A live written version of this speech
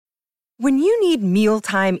When you need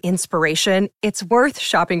mealtime inspiration, it's worth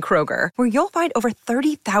shopping Kroger, where you'll find over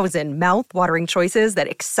 30,000 mouth-watering choices that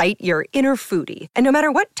excite your inner foodie. And no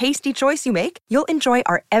matter what tasty choice you make, you'll enjoy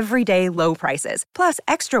our everyday low prices, plus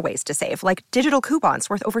extra ways to save, like digital coupons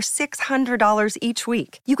worth over $600 each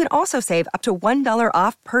week. You can also save up to $1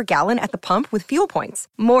 off per gallon at the pump with fuel points.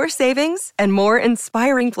 More savings and more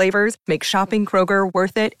inspiring flavors make shopping Kroger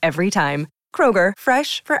worth it every time. Kroger,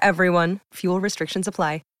 fresh for everyone. Fuel restrictions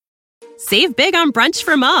apply. Save big on brunch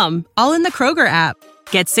for mom, all in the Kroger app.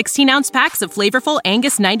 Get 16-ounce packs of flavorful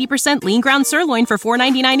Angus 90% lean ground sirloin for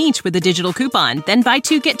 $4.99 each with a digital coupon. Then buy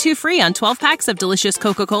 2, get 2 free on 12 packs of delicious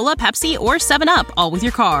Coca-Cola, Pepsi, or 7-Up, all with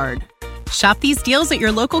your card. Shop these deals at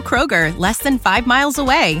your local Kroger, less than 5 miles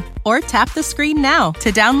away. Or tap the screen now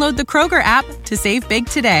to download the Kroger app to save big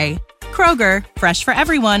today. Kroger, fresh for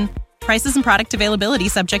everyone. Prices and product availability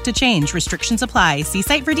subject to change. Restrictions apply. See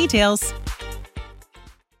site for details.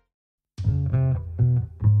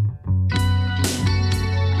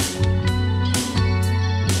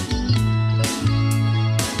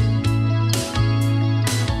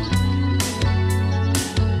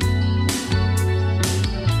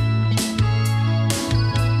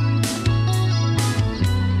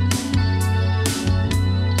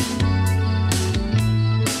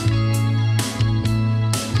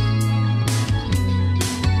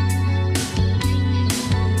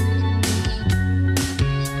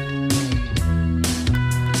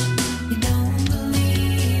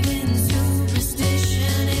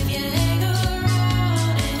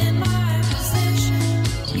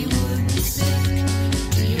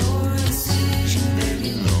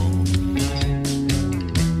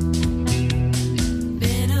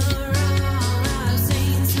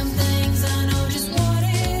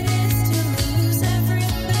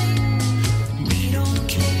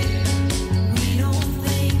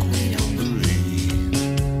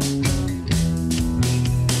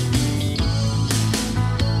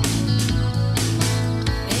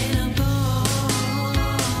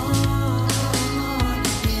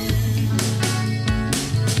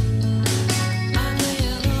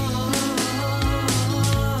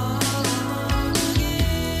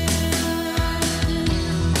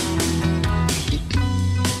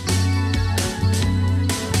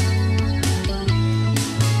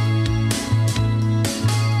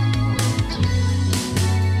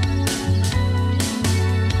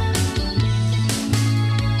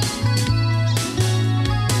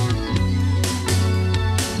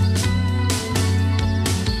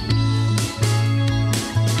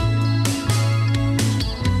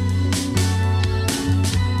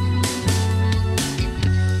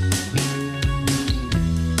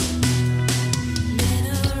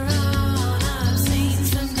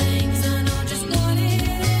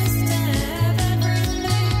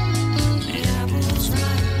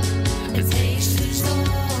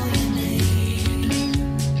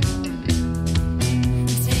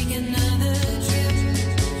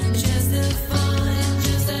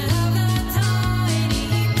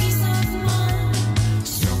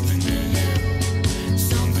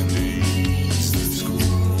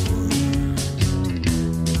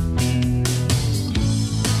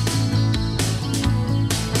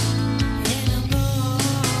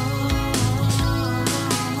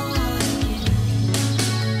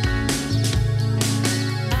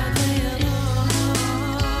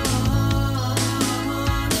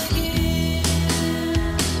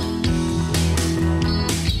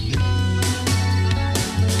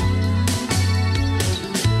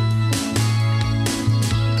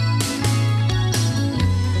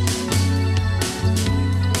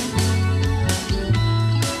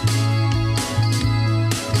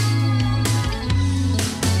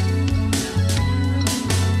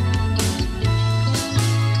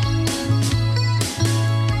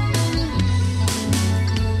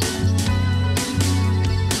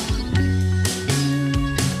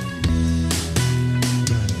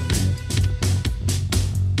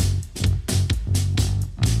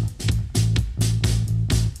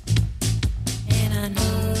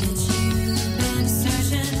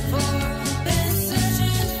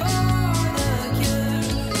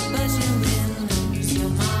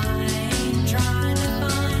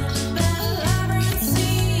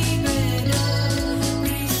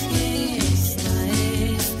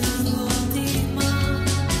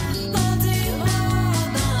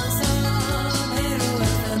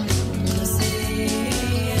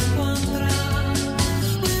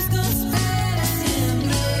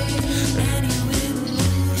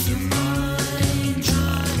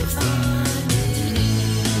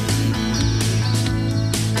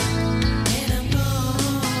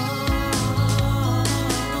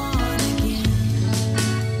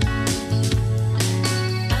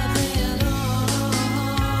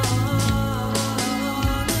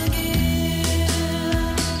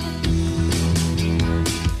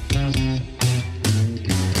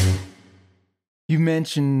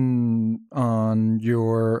 mentioned on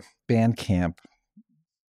your Bandcamp,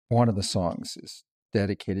 one of the songs is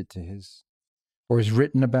dedicated to his, or is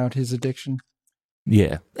written about his addiction.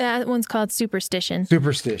 Yeah. That one's called Superstition.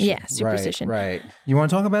 Superstition. Yeah, Superstition. Right. You want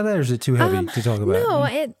to talk about that, or is it too heavy to talk about?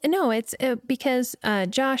 No, it's because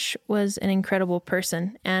Josh was an incredible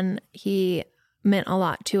person, and he meant a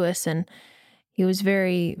lot to us, and he was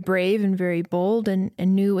very brave and very bold, and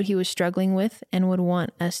knew what he was struggling with and would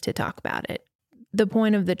want us to talk about it. The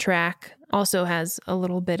point of the track also has a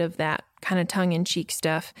little bit of that kind of tongue-in-cheek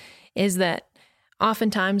stuff, is that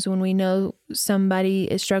oftentimes when we know somebody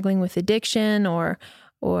is struggling with addiction or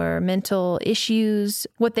mental issues,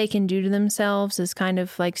 what they can do to themselves is kind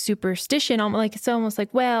of like superstition. Like it's almost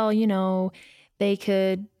like, well, you know, they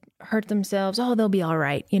could hurt themselves. Oh, they'll be all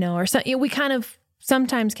right, you know, or something. We kind of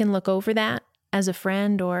sometimes can look over that as a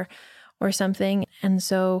friend or something. And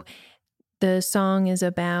so the song is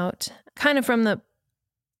about kind of from the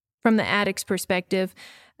addict's perspective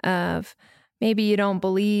of maybe you don't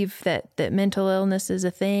believe that mental illness is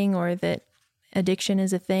a thing or that addiction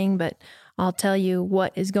is a thing, but I'll tell you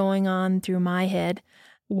what is going on through my head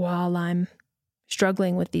while I'm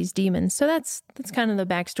struggling with these demons. So that's kind of the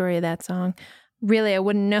backstory of that song. Really, I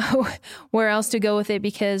wouldn't know where else to go with it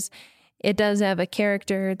because it does have a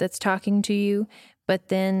character that's talking to you, but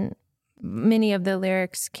then many of the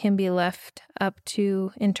lyrics can be left up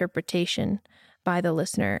to interpretation by the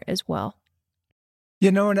listener as well.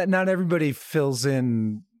 You know, not everybody fills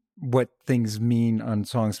in what things mean on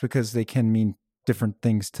songs because they can mean different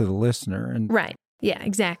things to the listener. And right. Yeah,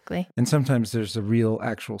 exactly. And sometimes there's a real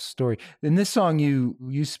actual story. In this song, you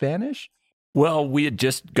use Spanish? Well, we had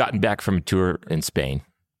just gotten back from a tour in Spain.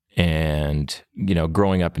 And, you know,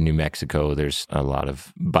 growing up in New Mexico, there's a lot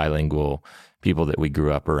of bilingual people that we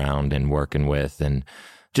grew up around and working with. And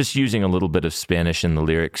just using a little bit of Spanish in the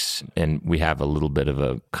lyrics. And we have a little bit of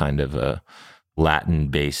a kind of a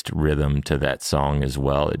Latin-based rhythm to that song as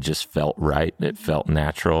well. It just felt right. It felt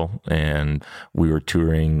natural. And we were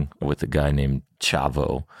touring with a guy named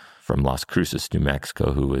Chavo from Las Cruces, New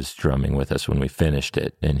Mexico, who was drumming with us when we finished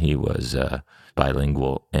it. And he was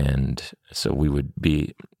bilingual. And so we would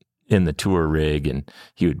be in the tour rig and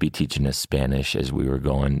he would be teaching us Spanish as we were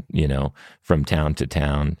going, you know, from town to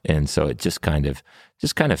town. And so it just kind of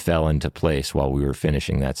fell into place while we were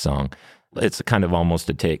finishing that song. It's kind of almost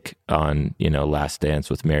a take on, you know, Last Dance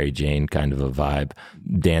with Mary Jane kind of a vibe,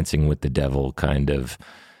 dancing with the devil kind of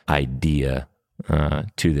idea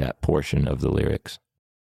to that portion of the lyrics.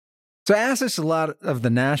 So I ask this a lot of the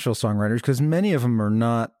Nashville songwriters because many of them are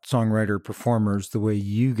not songwriter performers the way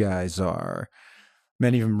you guys are.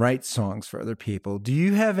 Many of them write songs for other people. Do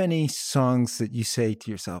you have any songs that you say to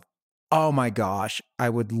yourself, oh my gosh, I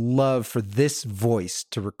would love for this voice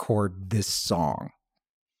to record this song?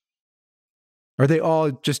 Are they all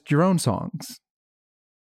just your own songs?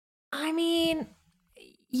 I mean,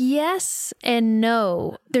 yes and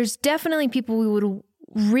no. There's definitely people we would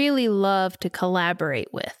really love to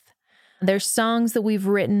collaborate with. There's songs that we've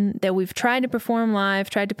written that we've tried to perform live,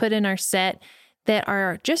 tried to put in our set that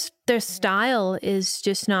are just, their style is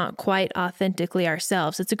just not quite authentically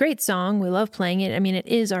ourselves. It's a great song. We love playing it. I mean, it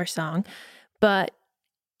is our song, but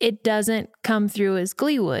it doesn't come through as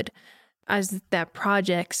Glee would, as that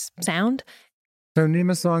project's sound. So name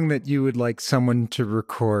a song that you would like someone to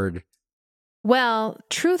record. Well,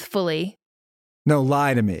 truthfully. No,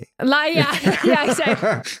 lie to me. Yeah,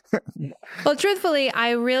 exactly. Well, truthfully, I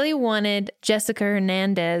really wanted Jessica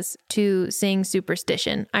Hernandez to sing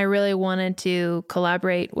Superstition. I really wanted to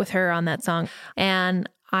collaborate with her on that song. And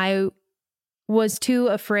I was too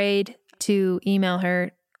afraid to email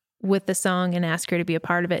her with the song and ask her to be a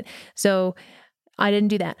part of it. So I didn't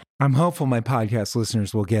do that. I'm hopeful my podcast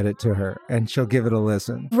listeners will get it to her and she'll give it a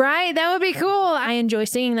listen. Right. That would be cool. I enjoy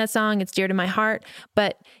singing that song. It's dear to my heart.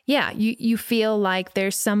 But yeah, you feel like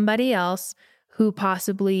there's somebody else who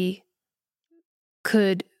possibly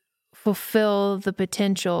could fulfill the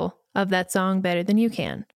potential of that song better than you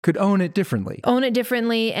can. Could own it differently.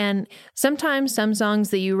 And sometimes some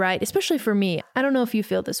songs that you write, especially for me, I don't know if you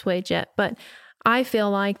feel this way, Jet, but I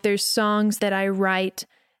feel like there's songs that I write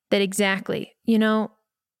that exactly, you know,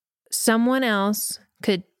 someone else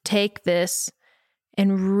could take this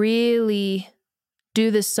and really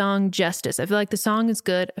do this song justice. I feel like the song is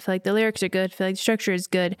good. I feel like the lyrics are good. I feel like the structure is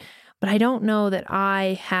good. But I don't know that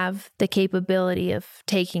I have the capability of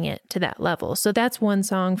taking it to that level. So that's one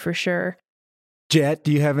song for sure. Jet,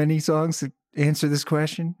 do you have any songs that answer this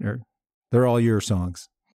question? Or they're all your songs?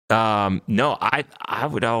 No, I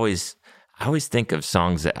always think of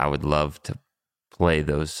songs that I would love to play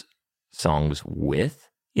those songs with.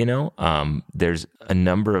 You know, there's a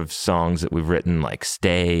number of songs that we've written, like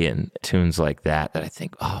Stay and tunes like that I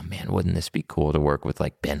think, oh man, wouldn't this be cool to work with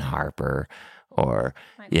like Ben Harper or,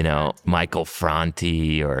 Michael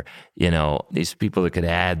Franti or, these people that could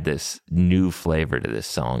add this new flavor to this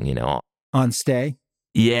song, On Stay?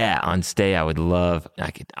 Yeah, on Stay,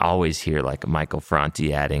 I could always hear like Michael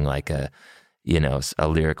Franti adding like a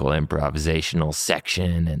lyrical improvisational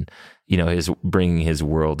section and, bringing his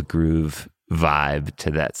world groove vibe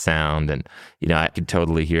to that sound. And, I could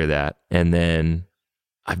totally hear that. And then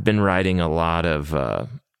I've been writing a lot of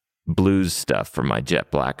blues stuff for my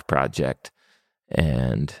Jet Black project.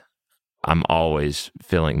 And I'm always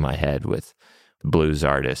filling my head with blues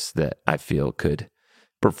artists that I feel could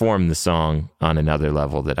perform the song on another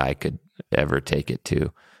level that I could ever take it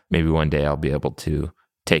to. Maybe one day I'll be able to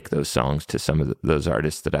take those songs to some of those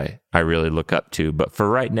artists that I really look up to. But for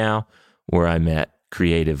right now, where I'm at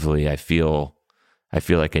creatively, I feel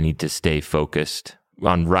like I need to stay focused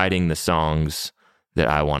on writing the songs that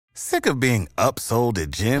I want. Sick of being upsold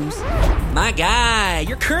at gyms? My guy,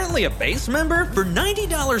 you're currently a base member? For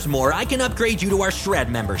 $90 more, I can upgrade you to our Shred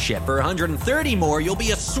membership. For $130 more, you'll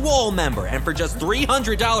be a Swole member. And for just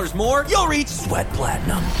 $300 more, you'll reach Sweat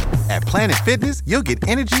Platinum. At Planet Fitness, you'll get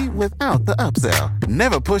energy without the upsell.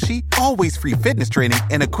 Never pushy, always free fitness training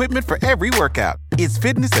and equipment for every workout. It's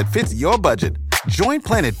fitness that fits your budget. Join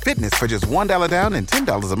Planet Fitness for just $1 down and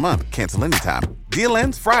 $10 a month. Cancel anytime. Deal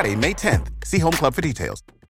ends Friday, May 10th. See Home Club for details.